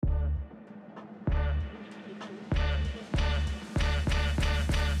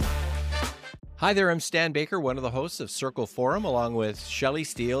Hi there, I'm Stan Baker, one of the hosts of Circle Forum, along with Shelley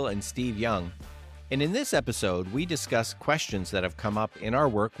Steele and Steve Young. And in this episode, we discuss questions that have come up in our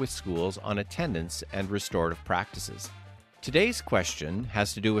work with schools on attendance and restorative practices. Today's question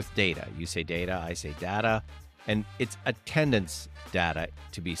has to do with data. You say data, I say data, and it's attendance data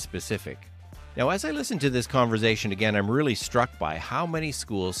to be specific. Now, as I listen to this conversation again, I'm really struck by how many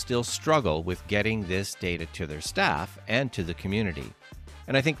schools still struggle with getting this data to their staff and to the community.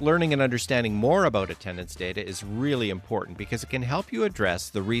 And I think learning and understanding more about attendance data is really important because it can help you address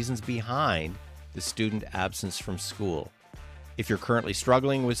the reasons behind the student absence from school. If you're currently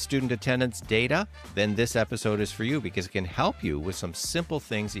struggling with student attendance data, then this episode is for you because it can help you with some simple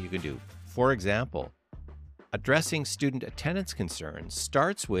things that you can do. For example, addressing student attendance concerns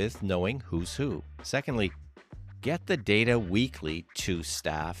starts with knowing who's who. Secondly, get the data weekly to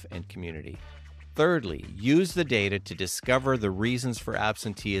staff and community. Thirdly, use the data to discover the reasons for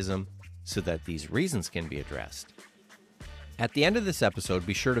absenteeism so that these reasons can be addressed. At the end of this episode,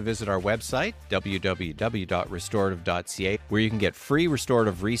 be sure to visit our website, www.restorative.ca, where you can get free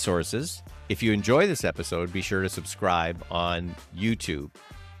restorative resources. If you enjoy this episode, be sure to subscribe on YouTube.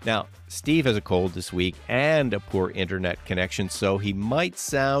 Now, Steve has a cold this week and a poor internet connection, so he might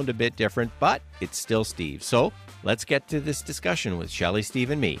sound a bit different, but it's still Steve. So let's get to this discussion with Shelley, Steve,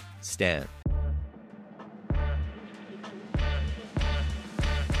 and me, Stan.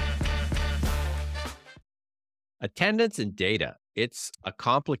 Attendance and data, it's a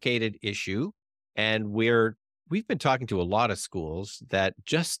complicated issue, and we've been talking to a lot of schools that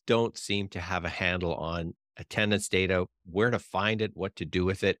just don't seem to have a handle on attendance data, where to find it, what to do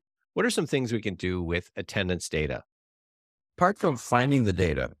with it. What are some things we can do with attendance data? Apart from finding the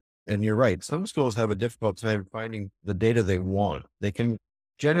data, and you're right, some schools have a difficult time finding the data they want.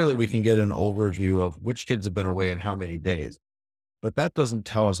 Generally, we can get an overview of which kids have been away and how many days, but that doesn't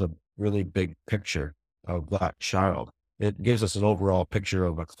tell us a really big picture of that child. It gives us an overall picture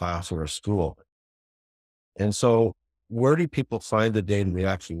of a class or a school. And so where do people find the data they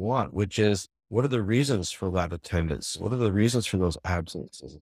actually want, which is, what are the reasons for that attendance? What are the reasons for those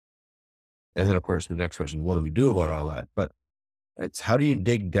absences? And then, of course, the next question, what do we do about all that? But it's how do you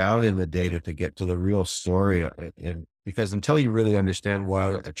dig down in the data to get to the real story? And because until you really understand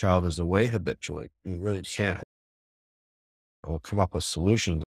why a child is away habitually, you really can't come up with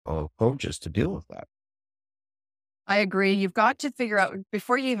solutions or approaches to deal with that. I agree. You've got to figure out,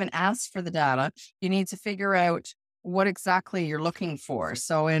 before you even ask for the data, you need to figure out what exactly you're looking for.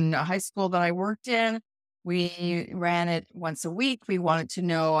 So in a high school that I worked in, we ran it once a week. We wanted to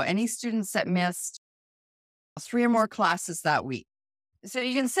know any students that missed 3 or more classes that week. So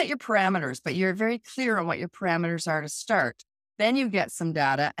you can set your parameters, but you're very clear on what your parameters are to start. Then you get some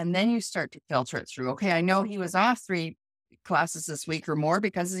data and then you start to filter it through. Okay, I know he was off 3 classes this week or more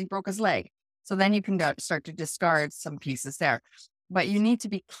because he broke his leg. So then you can start to discard some pieces there. But you need to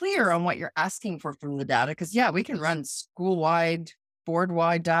be clear on what you're asking for from the data. Because, yeah, we can run school-wide,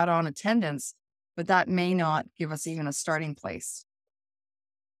 board-wide data on attendance, but that may not give us even a starting place.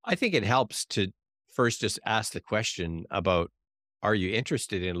 I think it helps to first just ask the question about, are you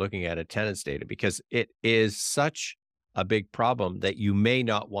interested in looking at attendance data? Because it is such a big problem that you may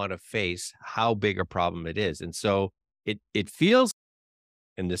not want to face how big a problem it is. And so it feels,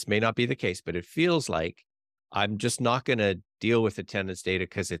 and this may not be the case, but it feels like I'm just not going to deal with attendance data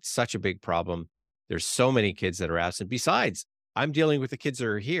because it's such a big problem. There's so many kids that are absent. Besides, I'm dealing with the kids that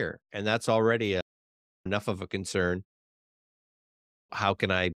are here, and that's already enough of a concern. How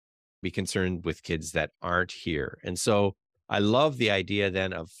can I be concerned with kids that aren't here? And so I love the idea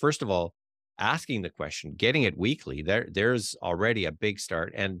then of, first of all, asking the question, getting it weekly. There's already a big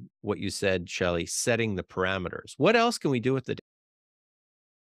start. And what you said, Shelley, setting the parameters. What else can we do with the data?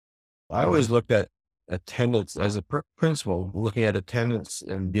 I always looked at attendance as a principle, looking at attendance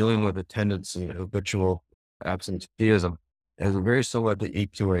and dealing with attendance and habitual absenteeism as very similar to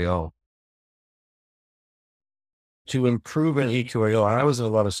EQAO. To improve an EQAO, I was in a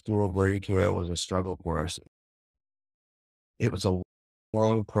lot of schools where EQAO was a struggle for us. It was a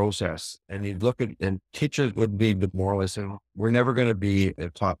long process, and you'd look at, and teachers would be demoralized. And we're never going to be a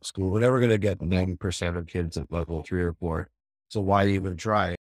top school. We're never going to get 90% of kids at level 3 or 4. So why even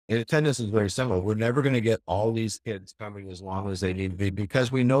try? And attendance is very simple. We're never going to get all these kids coming as long as they need to be, because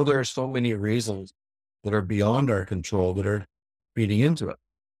we know there are so many reasons that are beyond our control that are feeding into it.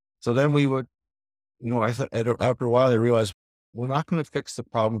 So then we would, I thought after a while, I realized we're not going to fix the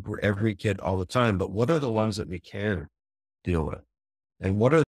problem for every kid all the time, but what are the ones that we can deal with? And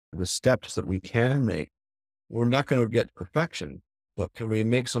what are the steps that we can make? We're not going to get perfection, but can we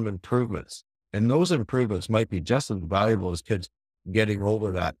make some improvements? And those improvements might be just as valuable as kids getting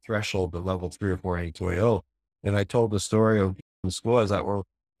over that threshold to level 3 or 4 A2AO. And I told the story of the school is that we're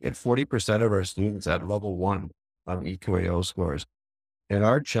at 40% of our students at level 1 on E2AO scores. And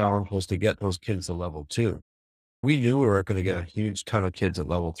our challenge was to get those kids to level 2. We knew we were going to get a huge ton of kids at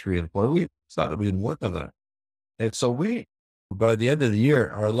level 3 and 4. We thought that we didn't work on that. And so by the end of the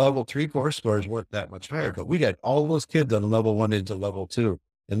year, our level 3 core scores weren't that much higher, but we got all those kids on level 1 into level 2.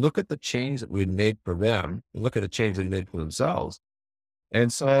 And look at the change that we made for them, and look at the change they made for themselves.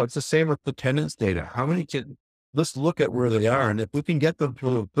 And so it's the same with the attendance data. How many kids, let's look at where they are. And if we can get them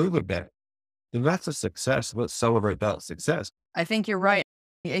to improve a bit, then that's a success. Let's celebrate that success. I think you're right.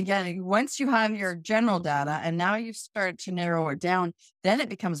 Again, once you have your general data and now you start to narrow it down, then it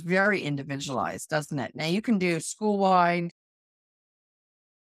becomes very individualized, doesn't it? Now you can do school-wide,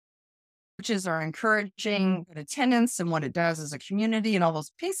 coaches are encouraging good attendance and what it does as a community and all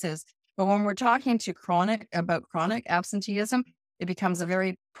those pieces. But when we're talking to chronic absenteeism, it becomes a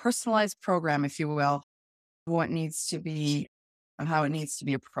very personalized program, if you will, what needs to be and how it needs to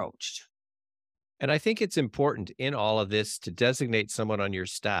be approached. And I think it's important in all of this to designate someone on your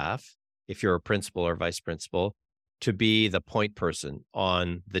staff, if you're a principal or vice principal, to be the point person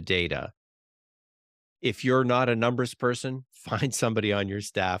on the data. If you're not a numbers person, find somebody on your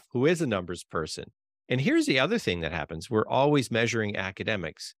staff who is a numbers person. And here's the other thing that happens. We're always measuring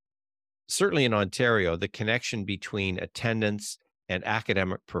academics. Certainly in Ontario, the connection between attendance and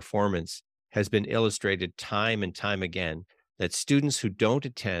academic performance has been illustrated time and time again, that students who don't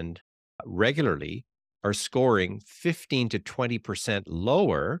attend regularly are scoring 15 to 20%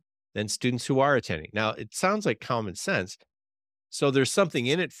 lower than students who are attending. Now, it sounds like common sense. So there's something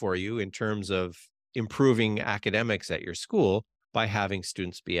in it for you in terms of improving academics at your school by having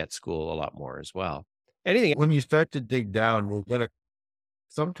students be at school a lot more as well. Anything? When you start to dig down,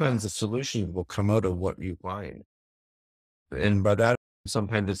 sometimes the solution will come out of what you find. And by that,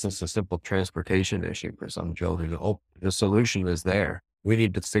 sometimes it's just a simple transportation issue for some children. Oh, the solution is there. We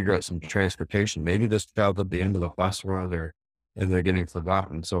need to figure out some transportation. Maybe this child's at the end of the bus run and they're getting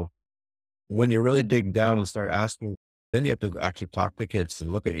forgotten. So when you really dig down and start asking, then you have to actually talk to kids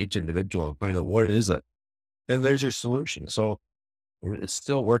and look at each individual and find out what is it. And there's your solution. So it's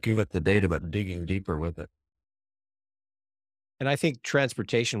still working with the data, but digging deeper with it. And I think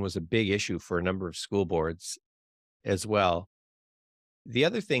transportation was a big issue for a number of school boards as well. The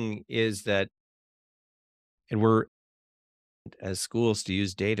other thing is that, and we're as schools to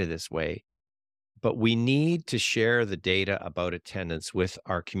use data this way, but we need to share the data about attendance with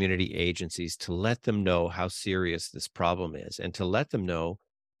our community agencies to let them know how serious this problem is and to let them know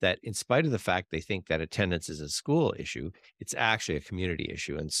that in spite of the fact they think that attendance is a school issue, it's actually a community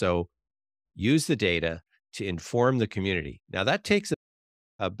issue. And so use the data to inform the community. Now that takes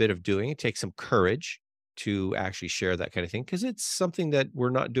a bit of doing. It takes some courage to actually share that kind of thing because it's something that we're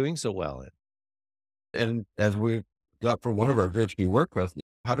not doing so well in. And as we got from one of our groups we work with,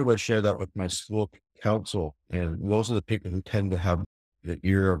 how do I share that with my school council? And those are the people who tend to have the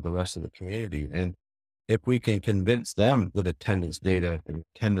ear of the rest of the community. And if we can convince them that attendance data and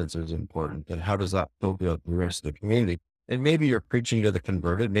attendance is important, then how does that filter out the rest of the community? And maybe you're preaching to the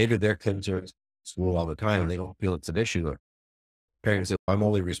converted. Maybe their kids are at school all the time and they don't feel it's an issue. Their parents say, I'm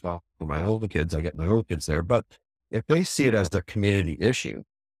only responsible for my older kids. I get my older kids there. But if they see it as their community issue,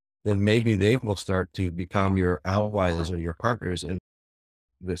 then maybe they will start to become your allies or your partners in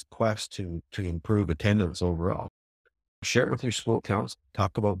this quest to improve attendance overall. Share it with your school council.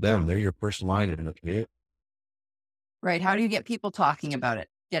 Talk about them. They're your first line in the community. Right. How do you get people talking about it?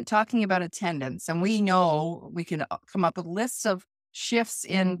 Talking about attendance. And we know we can come up with lists of shifts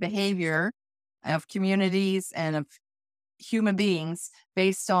in behavior of communities and of human beings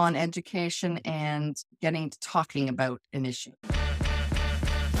based on education and getting to talking about an issue.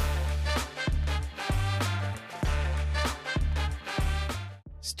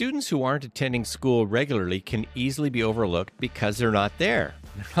 Students who aren't attending school regularly can easily be overlooked because they're not there.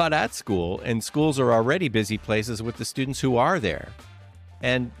 They're not at school, and schools are already busy places with the students who are there.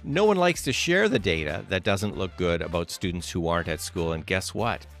 And no one likes to share the data that doesn't look good about students who aren't at school. And guess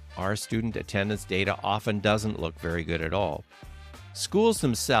what? Our student attendance data often doesn't look very good at all. Schools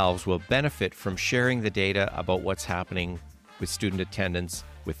themselves will benefit from sharing the data about what's happening with student attendance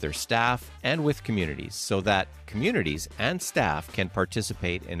with their staff and with communities so that communities and staff can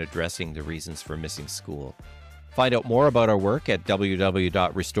participate in addressing the reasons for missing school. Find out more about our work at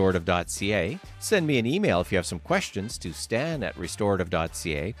www.restorative.ca. Send me an email if you have some questions to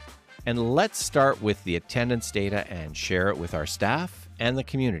stan@restorative.ca. And let's start with the attendance data and share it with our staff and the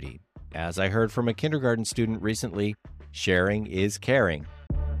community. As I heard from a kindergarten student recently, sharing is caring.